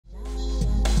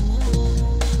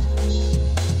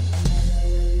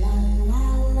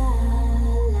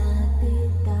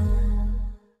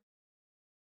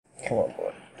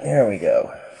There we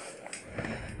go.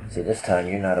 See, this time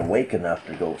you're not awake enough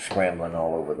to go scrambling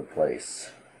all over the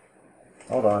place.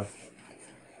 Hold on.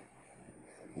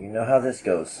 You know how this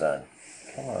goes, son.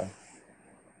 Come on.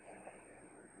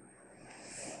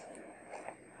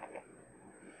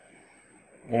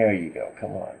 There you go.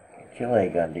 Come on. Get your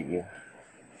leg under you.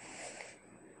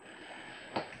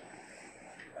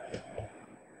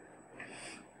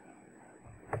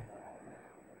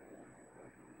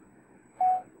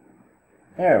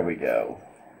 There we go.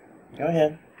 Go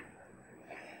ahead.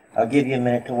 I'll give you a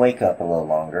minute to wake up a little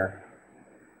longer.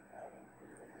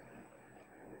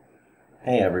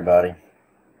 Hey, everybody.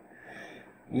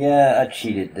 Yeah, I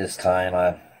cheated this time.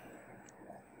 I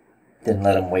didn't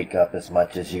let him wake up as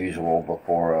much as usual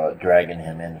before dragging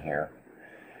him in here.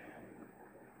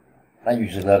 I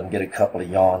usually let him get a couple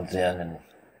of yawns in, and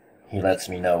he lets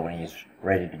me know when he's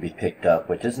ready to be picked up,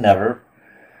 which is never,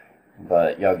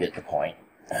 but y'all get the point.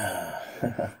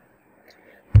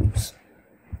 Oops.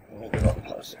 Let me get a little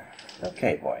closer.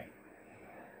 Okay, boy.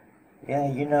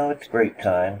 Yeah, you know, it's break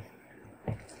time.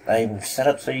 I even set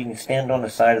up so you can stand on the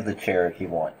side of the chair if you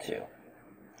want to.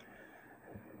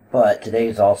 But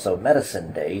today's also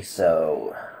medicine day,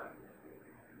 so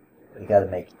we gotta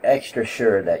make extra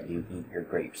sure that you eat your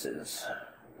grapes.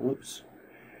 Oops.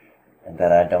 And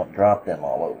that I don't drop them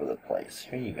all over the place.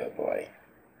 Here you go, boy.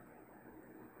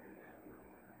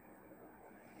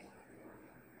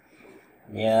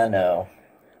 Yeah, I know.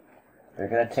 They're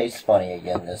gonna taste funny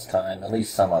again this time. At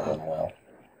least some of them will.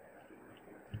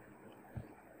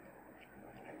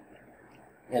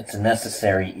 It's a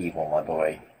necessary evil, my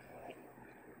boy.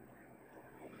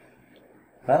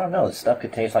 I don't know. This stuff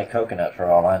could taste like coconut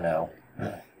for all I know.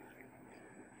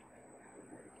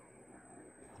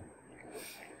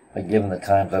 But given the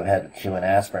times I've had to chew an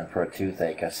aspirin for a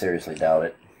toothache, I seriously doubt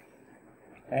it.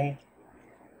 Okay?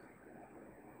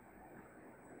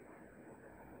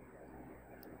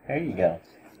 There you go.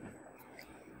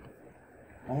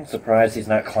 I'm surprised he's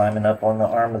not climbing up on the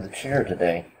arm of the chair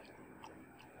today.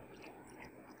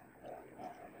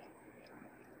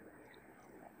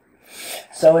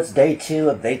 So it's day 2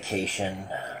 of vacation.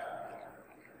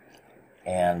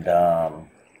 And, I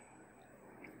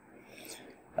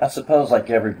suppose like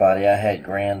everybody, I had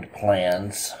grand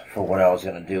plans for what I was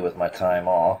going to do with my time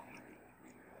off.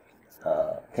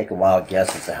 Take a wild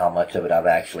guess as to how much of it I've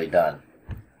actually done.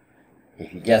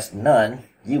 If you guessed none,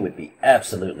 you would be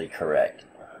absolutely correct.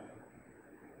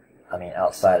 I mean,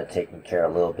 outside of taking care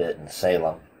of LilBit and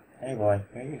Salem. Hey boy,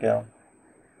 here you go.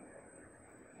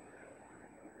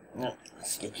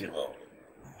 Let's get your little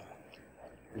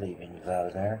leavings out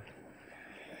of there.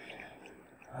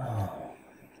 Oh.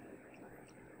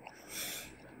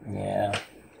 Yeah.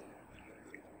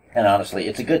 And honestly,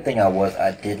 it's a good thing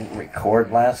I didn't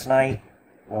record last night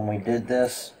when we did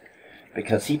this,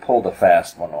 because he pulled a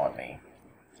fast one on me.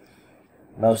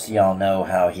 Most of y'all know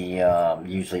how he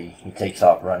usually takes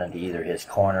off running to either his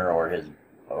corner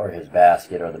or his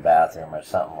basket or the bathroom or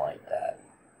something like that.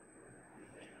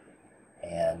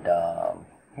 And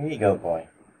here you go, boy.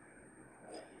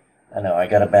 I know I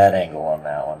got a bad angle on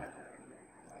that one.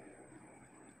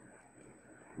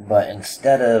 But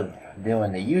instead of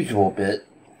doing the usual bit,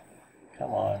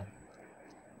 come on.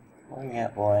 Where you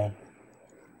at, boy?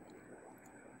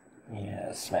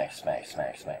 Yeah, smack, smack,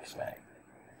 smack, smack, smack.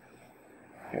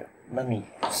 Here, let me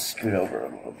scoot over a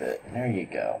little bit. There you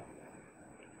go.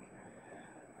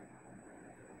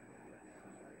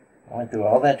 I went through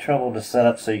all that trouble to set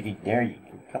up so you could, there you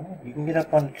can, come on, you can get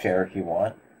up on the chair if you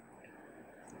want.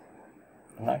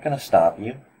 I'm not going to stop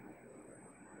you.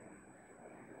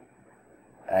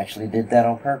 I actually did that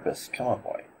on purpose. Come on,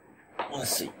 boy.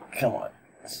 Let's see. Come on.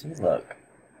 See, look.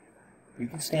 You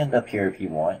can stand up here if you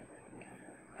want.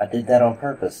 I did that on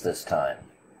purpose this time.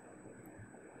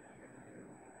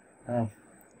 Oh.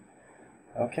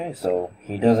 Okay, so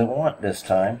he doesn't want this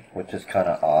time, which is kind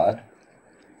of odd.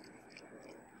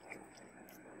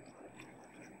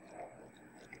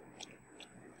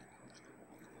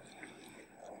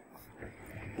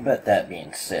 But that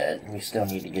being said, we still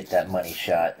need to get that money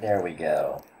shot. There we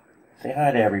go. Say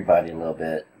hi to everybody a little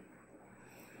bit.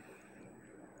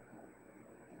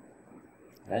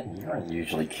 And you're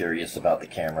unusually curious about the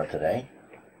camera today.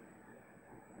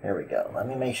 There we go. Let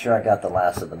me make sure I got the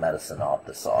last of the medicine off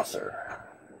the saucer.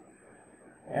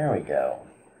 There we go.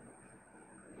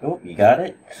 Oh, you got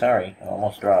it? Sorry, I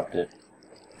almost dropped it.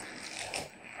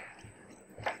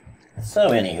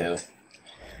 So, anywho.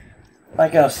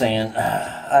 Like I was saying,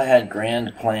 I had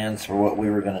grand plans for what we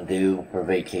were going to do for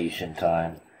vacation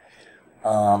time.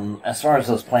 As far as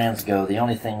those plans go, the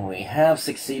only thing we have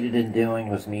succeeded in doing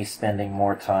was me spending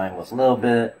more time with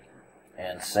LilBit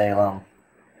and Salem.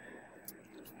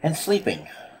 And sleeping.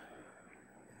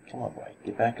 Come on, boy.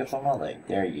 Get back up on my leg.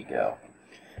 There you go.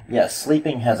 Yes,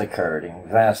 sleeping has occurred in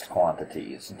vast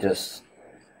quantities. Just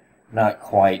not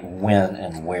quite when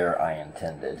and where I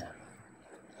intended.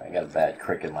 I got a bad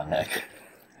crick in my neck.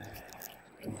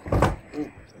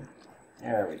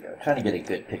 There we go. Trying to get a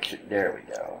good picture. There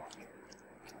we go.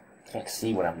 Can't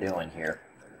see what I'm doing here.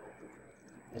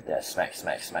 Get that smack,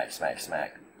 smack, smack, smack,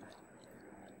 smack.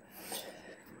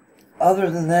 Other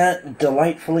than that,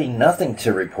 delightfully nothing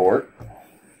to report.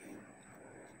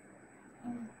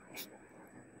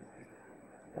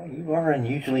 Well, you are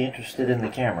unusually interested in the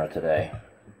camera today.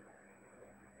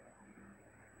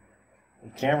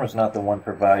 The camera's not the one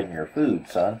providing your food,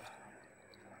 son.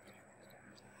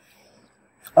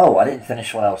 Oh, I didn't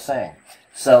finish what I was saying.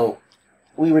 So,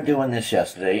 we were doing this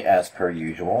yesterday, as per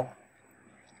usual.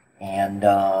 And,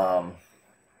 by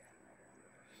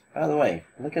the way,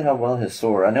 look at how well his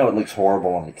sore. I know it looks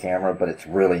horrible on the camera, but it's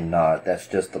really not. That's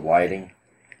just the lighting.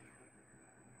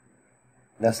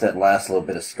 That's that last little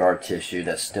bit of scar tissue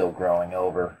that's still growing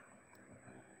over.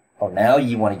 Oh, now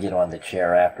you want to get on the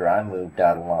chair after I moved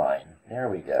out of line. There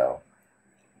we go.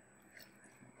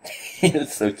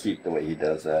 It's so cute the way he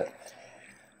does that.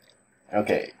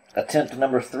 Okay, attempt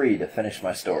number 3 to finish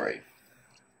my story.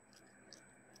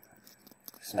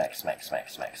 Smack, smack, smack,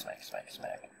 smack, smack, smack,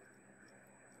 smack.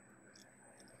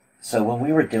 So when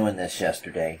we were doing this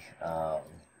yesterday,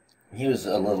 he was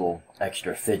a little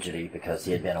extra fidgety because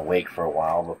he had been awake for a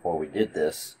while before we did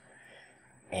this.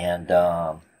 And,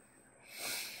 but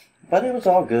it was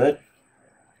all good.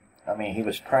 I mean, he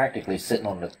was practically sitting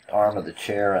on the arm of the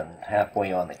chair and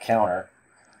halfway on the counter,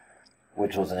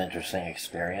 which was an interesting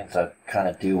experience. I kind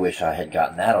of do wish I had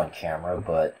gotten that on camera,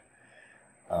 but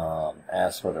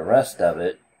as for the rest of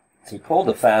it, he pulled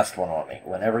a fast one on me.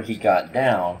 Whenever he got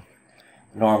down,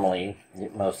 normally,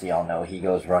 most of y'all know, he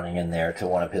goes running in there to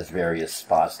one of his various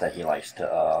spots that he likes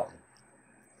to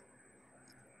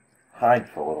hide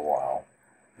for a little while.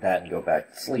 That and go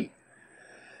back to sleep.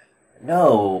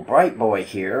 No, Bright Boy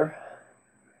here,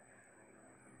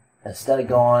 instead of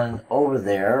going over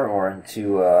there or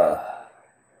into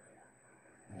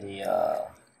the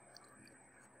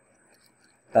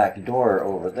back door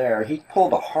over there, he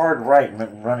pulled a hard right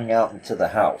and running out into the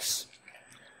house.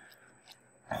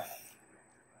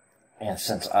 And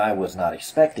since I was not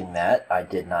expecting that, I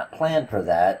did not plan for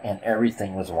that, and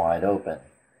everything was wide open.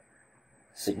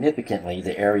 Significantly,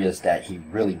 the areas that he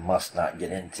really must not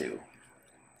get into.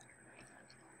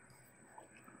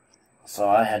 So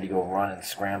I had to go run and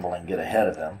scramble and get ahead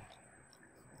of him.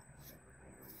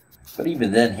 But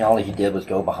even then, all he did was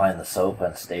go behind the sofa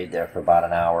and stayed there for about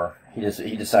an hour. He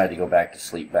decided to go back to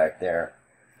sleep back there.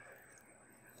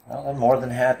 Well, I'm more than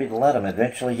happy to let him.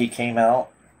 Eventually he came out.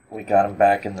 We got him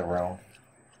back in the room.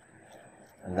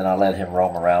 And then I let him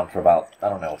roam around for about,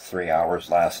 3 hours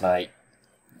last night.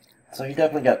 So he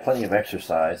definitely got plenty of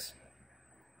exercise.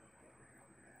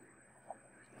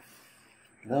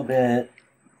 LilBit.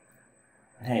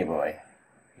 Hey, boy.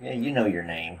 Yeah, you know your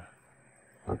name.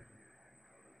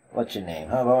 What's your name,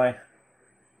 huh, boy?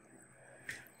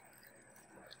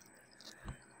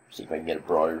 See if I can get a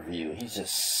broader view. He's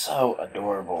just so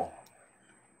adorable.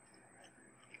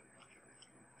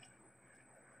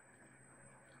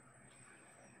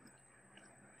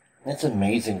 It's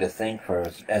amazing to think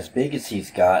for as big as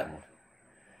he's gotten.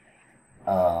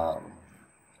 I'm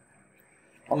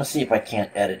going to see if I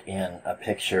can't edit in a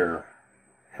picture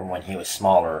from when he was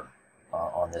smaller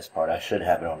on this part. I should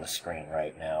have it on the screen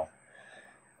right now.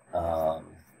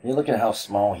 You look at how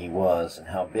small he was and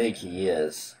how big he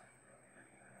is.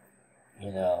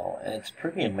 You know, and it's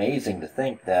pretty amazing to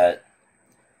think that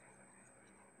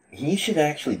he should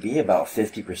actually be about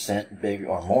 50% big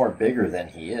or more bigger than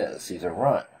he is. He's a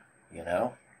runt, you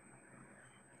know.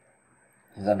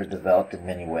 He's underdeveloped in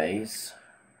many ways.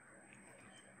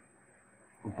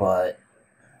 But,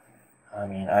 I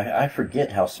mean, I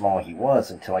forget how small he was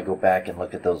until I go back and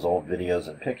look at those old videos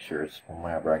and pictures from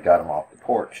whenever I got him off the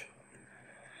porch.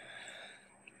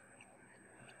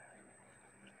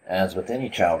 As with any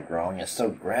child growing, it's so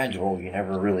gradual you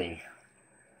never really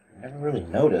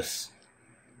notice.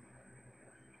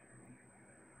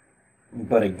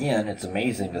 But again, it's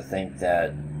amazing to think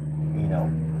that, you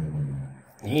know,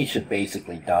 he should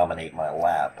basically dominate my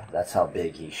lap. That's how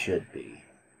big he should be.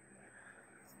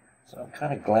 So I'm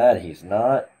kind of glad he's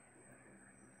not,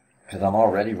 because I'm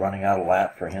already running out of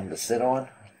lap for him to sit on.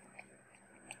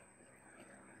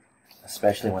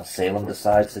 Especially when Salem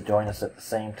decides to join us at the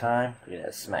same time.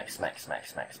 Yeah, smack, smack, smack,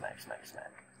 smack, smack, smack,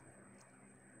 smack.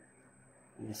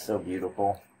 He's so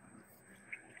beautiful.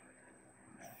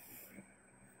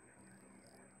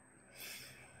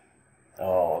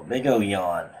 Oh, big O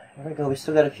yawn. Here we go. We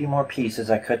still got a few more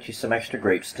pieces. I cut you some extra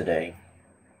grapes today.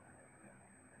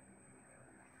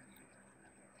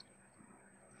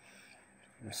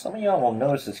 Some of y'all will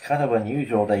notice it's kind of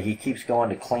unusual that he keeps going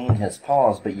to clean his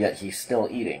paws, but yet he's still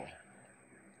eating.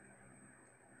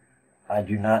 I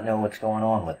do not know what's going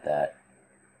on with that.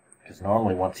 Because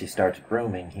normally once he starts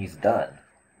grooming, he's done.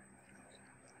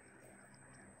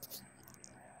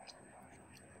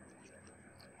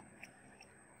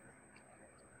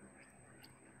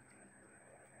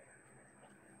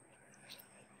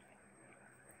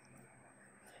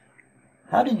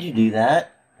 How did you do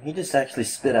that? He just actually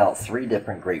spit out 3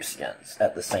 different grape skins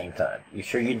at the same time. You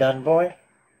sure you're done, boy?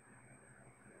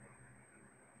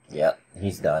 Yep,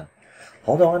 he's done.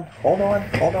 Hold on, hold on,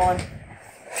 hold on.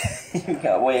 You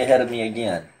got way ahead of me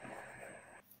again.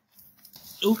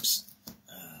 Oops.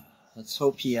 Let's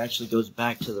hope he actually goes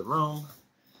back to the room.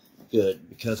 Good,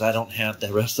 because I don't have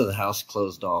the rest of the house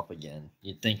closed off again.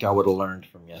 You'd think I would have learned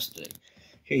from yesterday.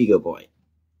 Here you go, boy.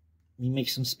 Let me make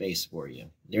some space for you.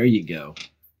 There you go.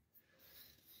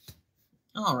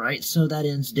 Alright, so that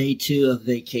ends day 2 of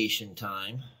vacation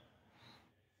time.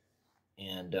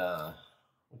 And we'll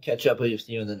catch up with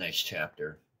you in the next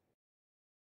chapter.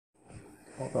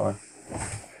 Hold on.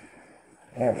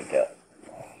 There we go.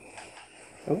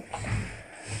 Oops.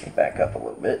 Let me back up a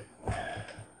little bit.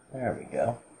 There we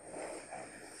go.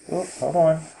 Oops, hold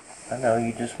on. I know,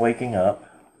 you're just waking up.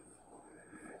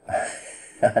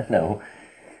 I know.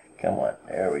 Come on,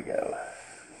 there we go.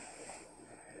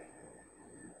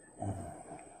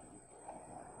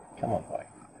 Come on, boy.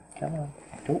 Come on.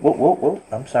 Whoa, whoa, whoa.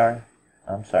 I'm sorry.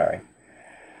 I'm sorry.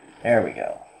 There we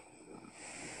go.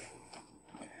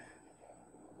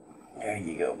 There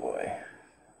you go, boy.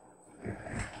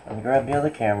 Let me grab the other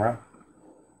camera.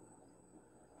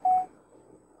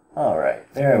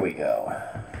 Alright, there we go.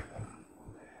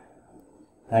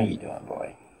 How you doing,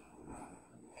 boy?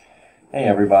 Hey,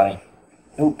 everybody.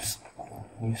 Oops.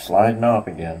 You sliding off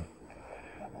again.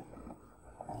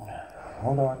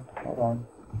 Hold on, hold on.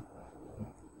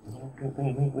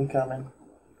 We coming.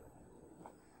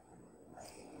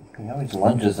 He always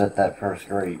lunges at that first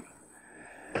grape.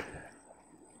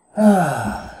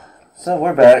 So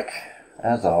we're back,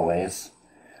 as always.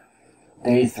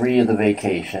 Day 3 of the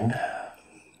vacation.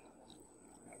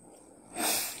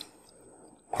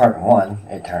 Part 1,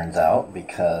 it turns out,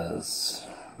 because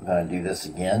I'm going to do this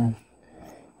again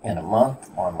in a month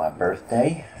on my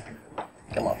birthday.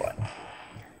 Come on, boy.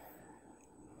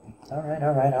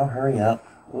 Alright, I'll hurry up.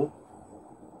 Oop.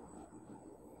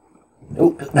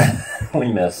 Oop.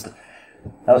 We missed.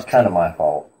 That was kind of my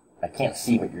fault. I can't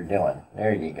see what you're doing.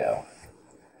 There you go.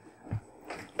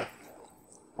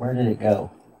 Where did it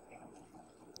go?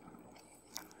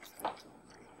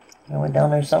 It went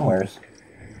down there somewheres.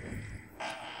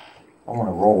 I want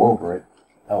to roll over it.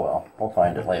 Oh well, we'll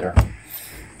find it later.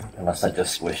 Unless I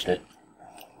just squished it.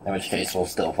 In which case we'll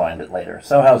still find it later.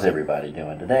 So how's everybody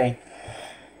doing today?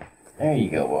 There you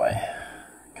go, boy.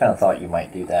 Kind of thought you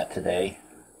might do that today.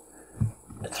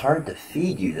 It's hard to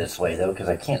feed you this way, though, because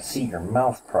I can't see your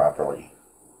mouth properly.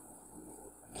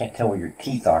 I can't tell where your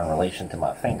teeth are in relation to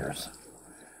my fingers.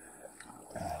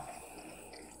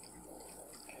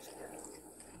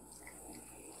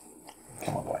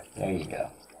 Come on, boy. There you go.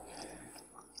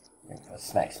 There you go.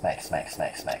 Smack, smack, smack,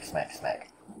 smack, smack, smack, smack.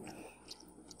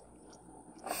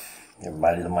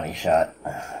 Everybody the money shot.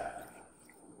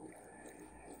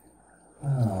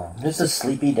 Oh, this is a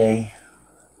sleepy day.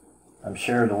 I'm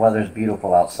sure the weather's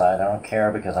beautiful outside. I don't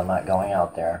care because I'm not going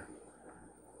out there.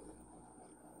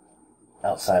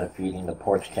 Outside of feeding the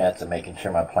porch cats and making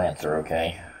sure my plants are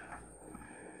okay.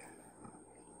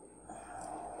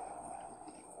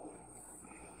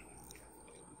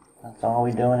 That's all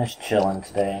we doing is chilling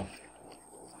today.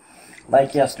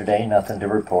 Like yesterday, nothing to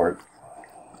report.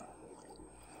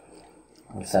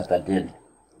 Except I did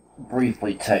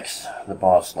briefly text the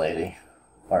boss lady.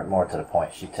 Or more to the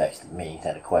point, she texted me,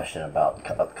 had a question about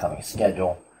the upcoming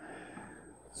schedule.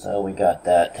 So we got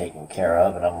that taken care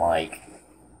of, and I'm like,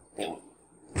 it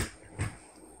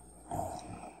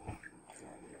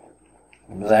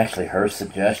was actually her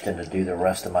suggestion to do the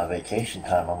rest of my vacation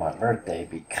time on my birthday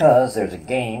because there's a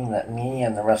game that me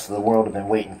and the rest of the world have been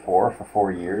waiting for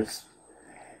 4 years.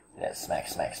 Yeah, smack,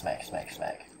 smack, smack, smack,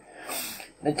 smack.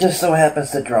 And it just so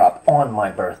happens to drop on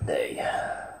my birthday.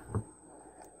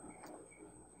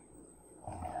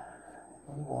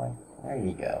 Oh boy, there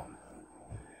you go.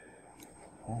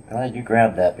 I'm glad you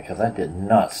grabbed that because I did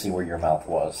not see where your mouth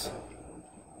was.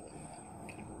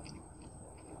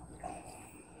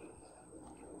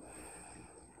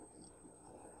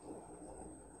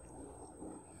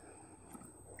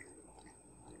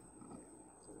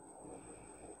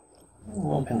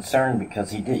 little concerned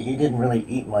because he didn't really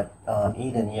eat much,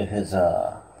 eat any of his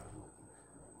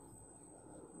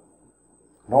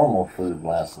normal food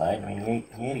last night. I mean,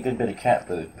 he ate a good bit of cat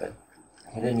food, but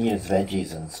he didn't eat his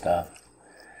veggies and stuff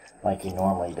like he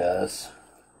normally does.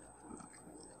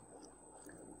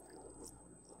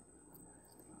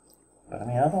 But I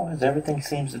mean, otherwise everything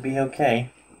seems to be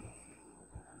okay.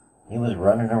 He was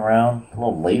running around a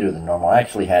little later than normal. I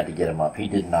actually had to get him up. He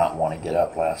did not want to get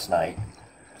up last night.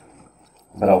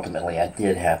 But ultimately, I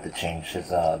did have to change his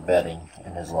bedding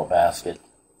in his little basket.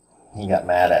 He got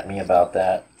mad at me about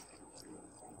that,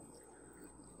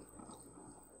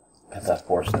 because I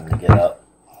forced him to get up.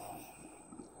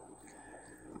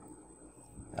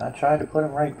 I tried to put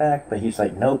him right back, but he's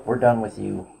like, nope, we're done with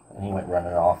you. And he went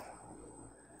running off.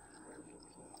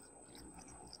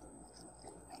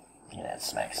 Yeah, that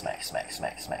smack, smack, smack,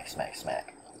 smack, smack, smack,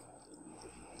 smack.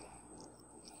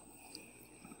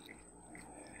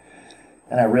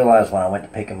 And I realized when I went to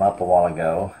pick him up a while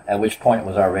ago, at which point it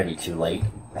was already too late,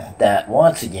 that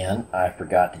once again I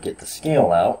forgot to get the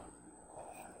scale out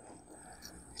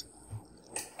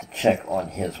to check on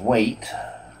his weight.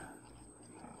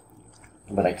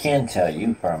 But I can tell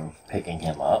you from picking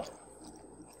him up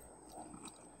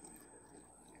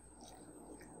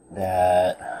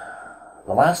that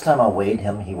the last time I weighed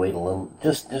him, he weighed a little,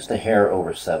 just a hair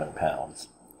over 7 pounds.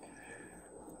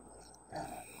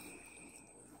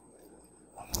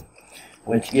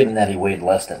 Which, given that he weighed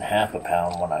less than half a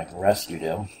pound when I rescued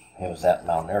him, he was that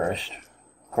malnourished.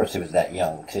 Of course, he was that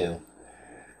young, too.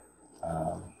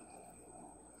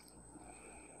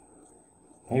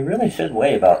 He really should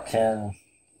weigh about 10,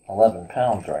 11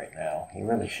 pounds right now. He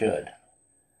really should.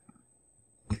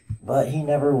 But he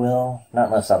never will, not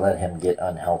unless I let him get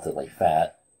unhealthily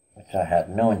fat, which I have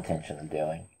no intention of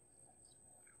doing.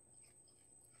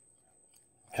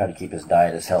 Try to keep his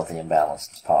diet as healthy and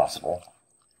balanced as possible.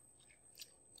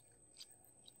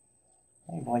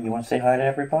 Hey boy, you want to say hi to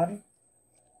everybody?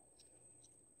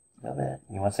 No bad.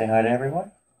 You want to say hi to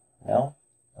everyone? No?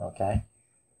 Okay.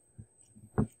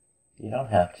 You don't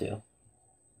have to.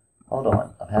 Hold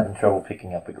on. I'm having trouble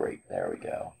picking up a grape. There we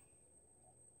go.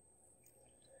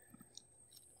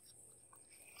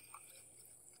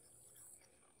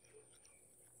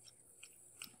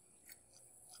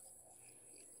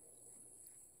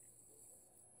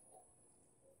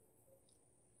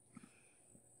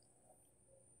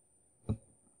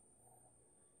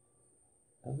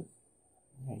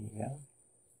 There you go.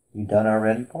 You done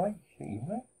already, boy? Here you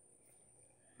go.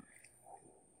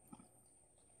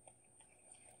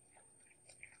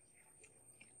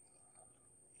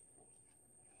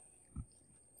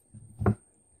 Let's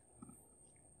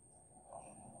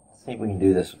see if we can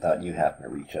do this without you having to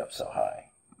reach up so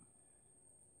high.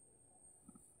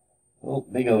 Oh,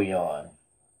 big ol' yawn.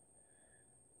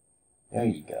 There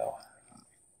you go.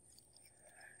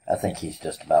 I think he's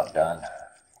just about done.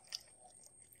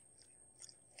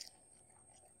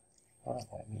 Oh,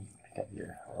 let me pick up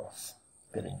your little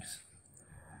spittings.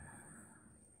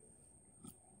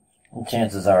 And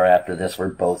chances are after this we're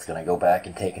both going to go back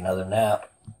and take another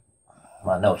nap.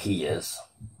 Well, I know he is.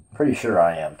 Pretty sure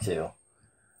I am too.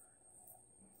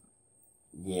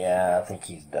 Yeah, I think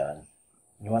he's done.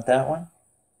 You want that one?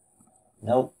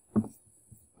 Nope.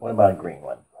 What about a green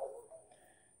one?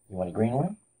 You want a green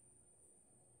one?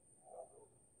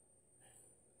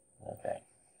 Okay.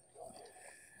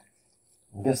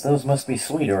 I guess those must be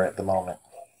sweeter at the moment.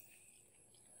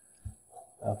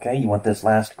 Okay, you want this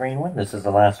last green one? This is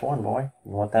the last one, boy.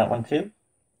 You want that one too?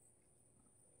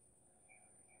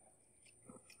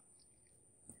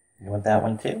 You want that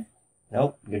one too?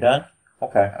 Nope, you're done?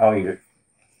 Okay, I'll eat it.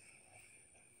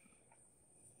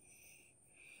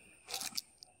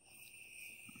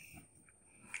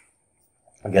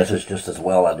 I guess it's just as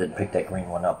well I didn't pick that green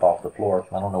one up off the floor.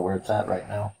 I don't know where it's at right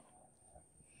now.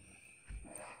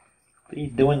 But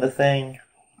he's doing the thing.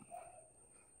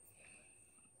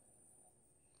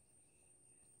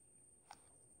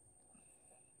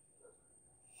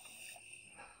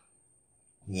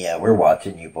 Yeah, we're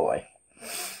watching you, boy.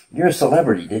 You're a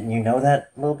celebrity, didn't you know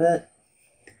that a little bit?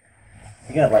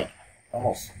 You got like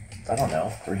almost, I don't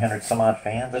know, 300 some odd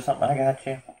fans or something. I got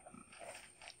you.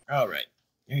 All right,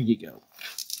 there you go.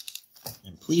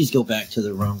 And please go back to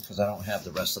the room because I don't have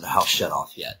the rest of the house shut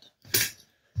off yet.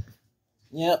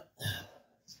 Yep.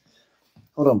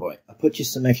 Hold on, boy. I'll put you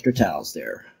some extra towels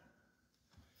there.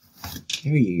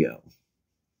 Here you go.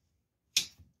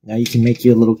 Now you can make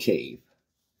you a little cave.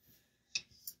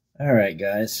 All right,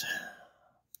 guys.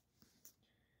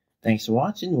 Thanks for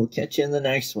watching. We'll catch you in the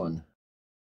next one.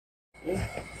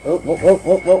 Oh, whoa, whoa,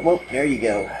 whoa, whoa, whoa. There you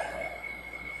go.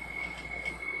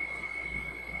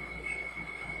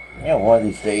 You know, one of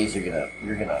these days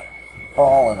you're gonna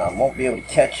fall and I won't be able to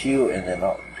catch you, and then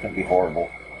it's gonna be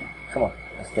horrible. Come on,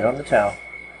 let's get on the towel.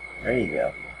 There you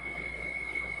go.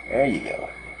 There you go.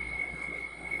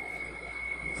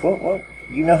 Well,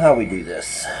 you know how we do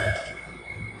this.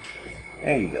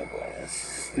 There you go, boy. Let's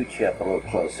scoot you up a little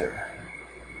closer.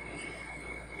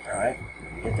 Alright,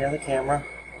 get the other camera.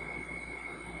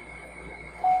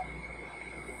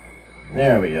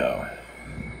 There we go.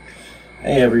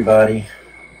 Hey everybody.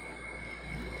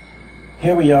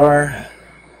 Here we are,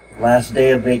 last day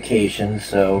of vacation,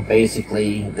 so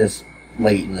basically this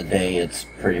late in the day it's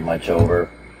pretty much over.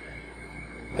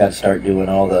 Got to start doing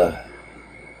all the...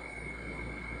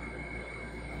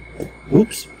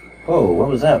 Oops. Whoa, what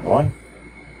was that, boy?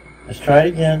 Let's try it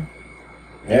again.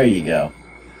 There you go.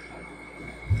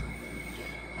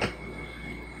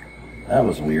 That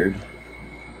was weird.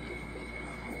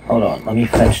 Hold on, let me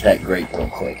fetch that grate real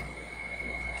quick.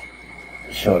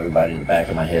 Show everybody the back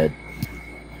of my head.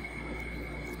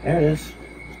 There it is.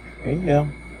 There you go.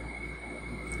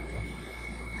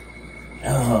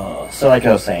 Oh, so like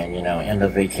I was saying, you know, end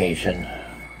of vacation.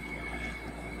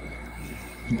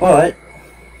 But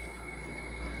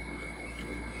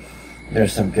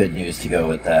there's some good news to go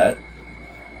with that.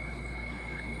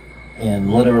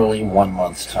 In literally 1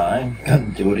 month's time, gonna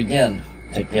do it again.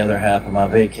 Take the other half of my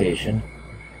vacation,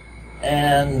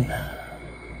 and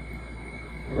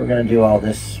we're gonna do all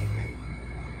this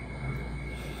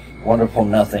wonderful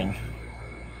nothing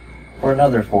for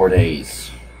another 4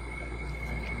 days.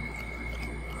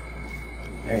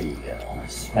 There you go.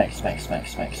 Smack, smack, smack,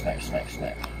 smack, smack, smack,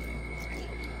 smack.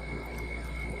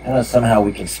 Unless somehow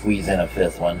we can squeeze in a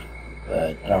fifth one,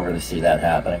 but I don't really see that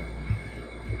happening.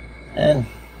 And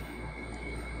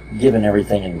given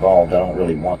everything involved, I don't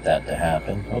really want that to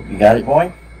happen. Oh, you got it,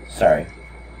 boy? Sorry.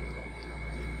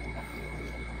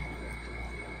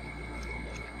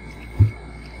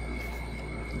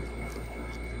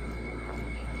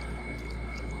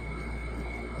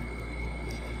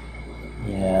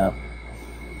 Yeah.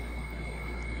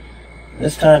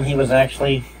 This time he was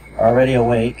actually already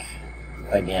awake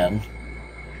again.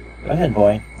 Go ahead,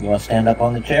 boy. You want to stand up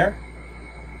on the chair?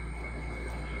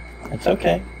 It's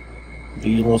okay. Do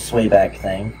your little sway back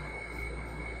thing.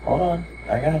 Hold on.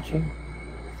 I got you.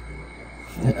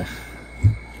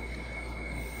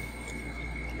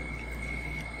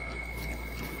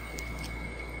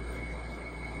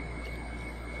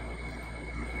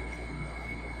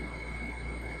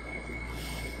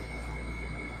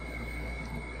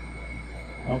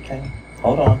 Okay,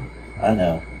 hold on. I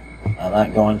know. I'm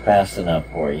not going fast enough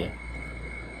for you.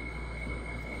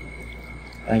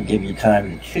 I can give you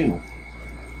time to chew.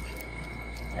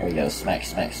 There we go. Smack,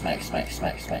 smack, smack, smack,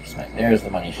 smack, smack, smack. There's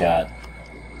the money shot.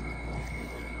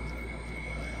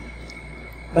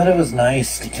 But it was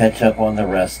nice to catch up on the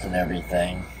rest and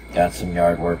everything. Got some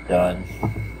yard work done.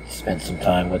 Spent some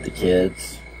time with the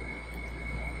kids.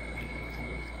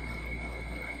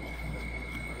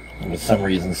 And for some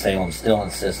reason, Salem still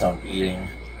insists on eating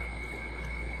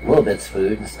LilBit's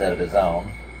food instead of his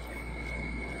own.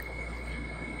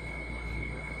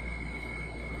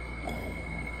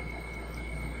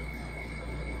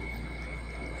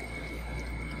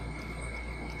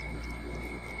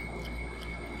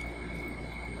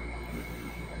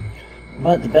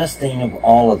 But the best thing of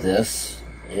all of this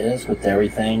is, with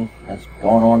everything that's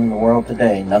going on in the world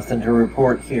today, nothing to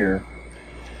report here.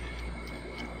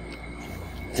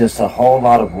 Just a whole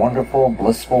lot of wonderful,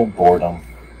 blissful boredom.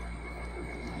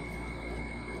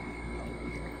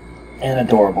 And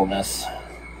adorableness.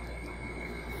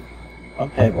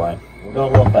 Okay, boy. We'll go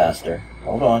a little faster.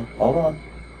 Hold on, hold on.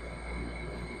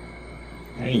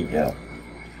 There you go.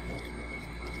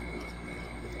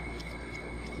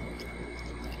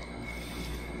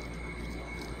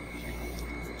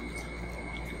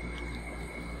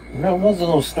 You know, it was a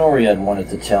little story I'd wanted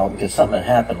to tell because something had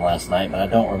happened last night, but I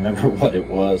don't remember what it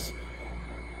was.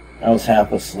 I was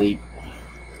half asleep.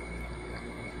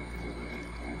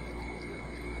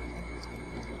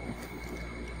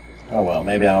 Oh well,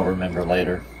 maybe I'll remember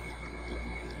later.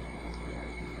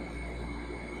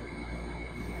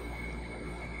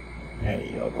 There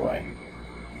you go, boy.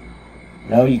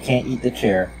 No, you can't eat the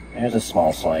chair. There's a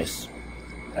small slice.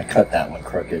 I cut that one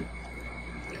crooked.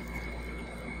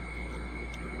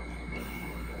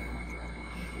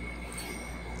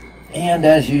 And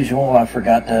as usual, I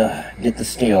forgot to get the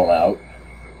scale out.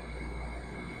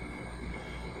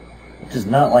 Which is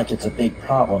not like it's a big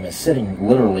problem. It's sitting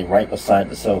literally right beside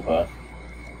the sofa.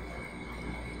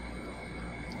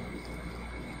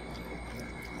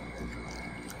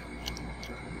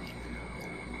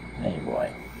 Hey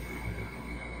boy.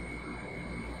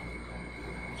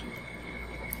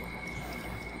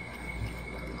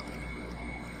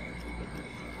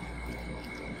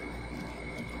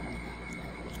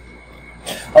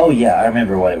 Oh yeah, I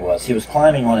remember what it was. He was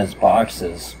climbing on his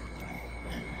boxes,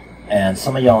 and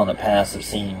some of y'all in the past have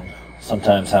seen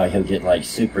sometimes how he'll get like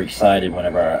super excited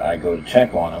whenever I go to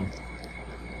check on him.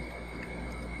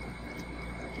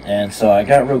 And so I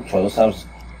got real close. I was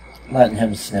letting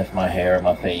him sniff my hair,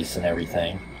 my face, and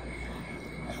everything.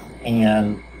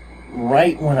 And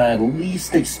right when I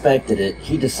least expected it,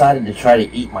 he decided to try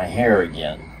to eat my hair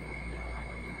again.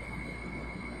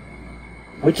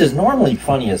 Which is normally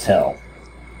funny as hell,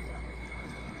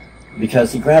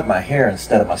 because he grabbed my hair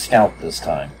instead of my scalp this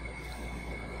time.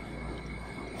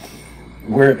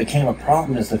 Where it became a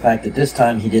problem is the fact that this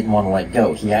time he didn't want to let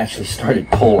go. He actually started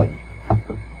pulling.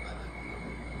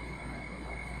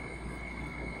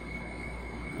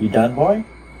 You done, boy?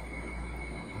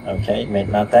 Okay,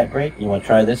 maybe not that grape. You want to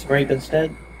try this grape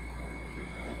instead?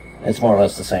 It's more or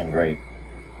less the same grape.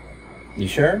 You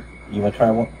sure? You want to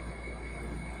try one?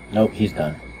 Nope, he's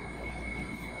done.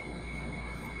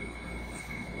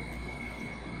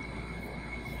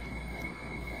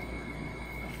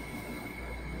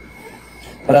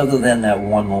 But other than that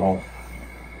one little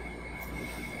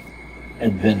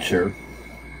adventure,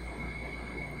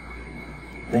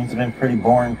 things have been pretty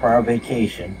boring for our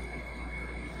vacation.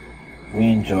 We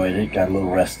enjoyed it, got a little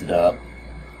rested up.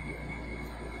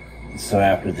 So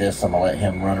after this, I'm going to let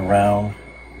him run around,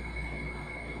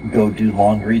 go do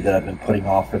laundry that I've been putting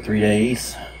off for 3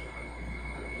 days.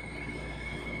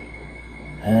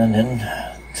 And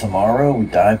then tomorrow, we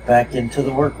dive back into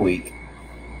the work week.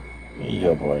 Here you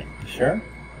go, boy. You sure?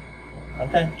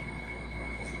 Okay.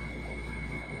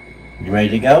 You ready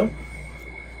to go?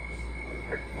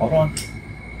 Hold on.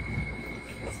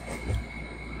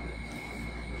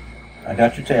 I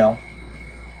got your tail.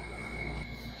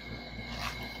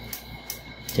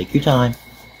 Take your time.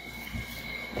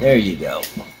 There you go.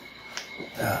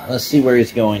 Let's see where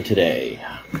he's going today.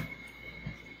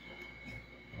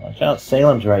 Watch out,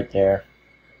 Salem's right there.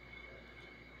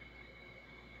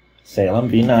 Salem,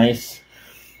 be nice.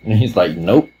 And he's like,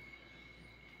 nope.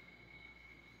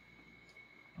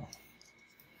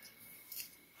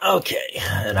 Okay,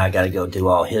 and I gotta go do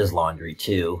all his laundry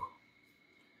too.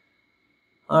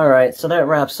 Alright, so that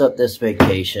wraps up this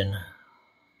vacation.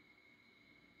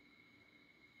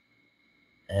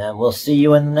 And we'll see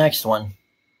you in the next one.